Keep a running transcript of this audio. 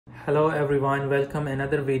Hello everyone, welcome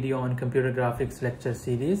another video on computer graphics lecture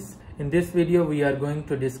series. In this video we are going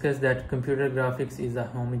to discuss that computer graphics is a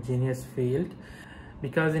homogeneous field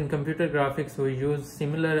because in computer graphics we use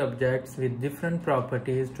similar objects with different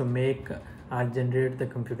properties to make or generate the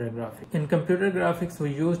computer graphic. In computer graphics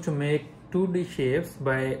we used to make 2D shapes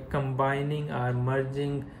by combining or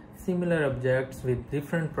merging similar objects with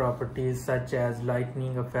different properties such as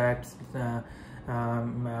lightning effects,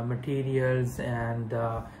 materials and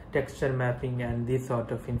texture mapping and this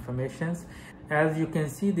sort of informations. As you can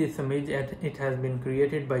see, this image it has been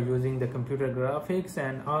created by using the computer graphics,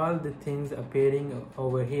 and all the things appearing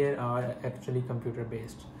over here are actually computer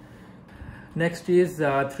based. Next is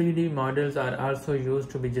 3D models are also used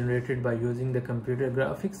to be generated by using the computer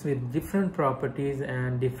graphics with different properties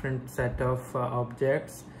and different set of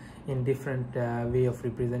objects in different way of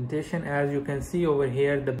representation. As you can see over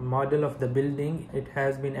here, the model of the building, it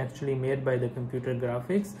has been actually made by the computer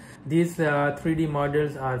graphics. These 3D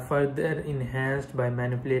models are further enhanced by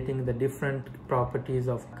manipulating the different properties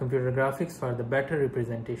of computer graphics for the better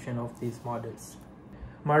representation of these models.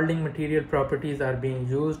 Modeling material properties are being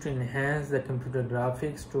used to enhance the computer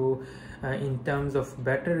graphics to in terms of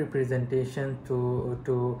better representation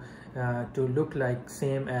to look like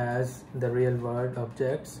same as the real world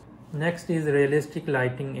objects. Next is realistic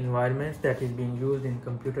lighting environments that is being used in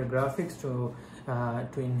computer graphics to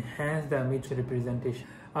enhance the image representation.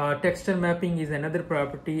 Texture mapping is another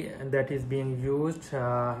property that is being used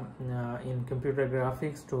in computer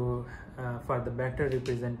graphics to for the better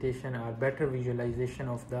representation or better visualization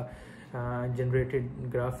of the generated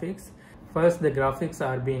graphics. First, the graphics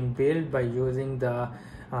are being built by using the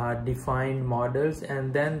defined models,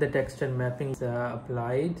 and then the texture mapping is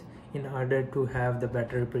applied in order to have the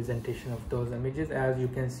better representation of those images. As you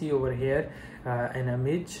can see over here, an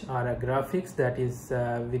image or a graphics that is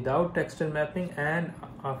without texture mapping and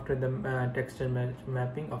after the texture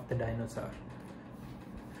mapping of the dinosaur.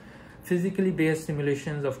 Physically based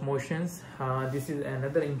simulations of motions. This is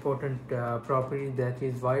another important property that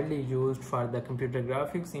is widely used for the computer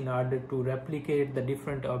graphics in order to replicate the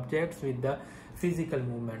different objects with the physical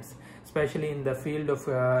movements, especially in the field of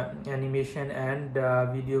animation and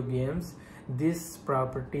video games. This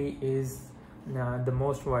property is the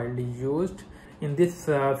most widely used. In this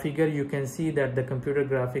figure you can see that the computer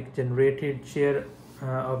graphic generated chair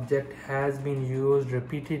object has been used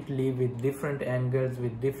repeatedly with different angles,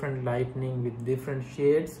 with different lighting, with different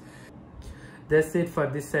shades. That's it for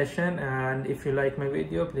this session, and if you like my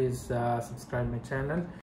video, please subscribe my channel.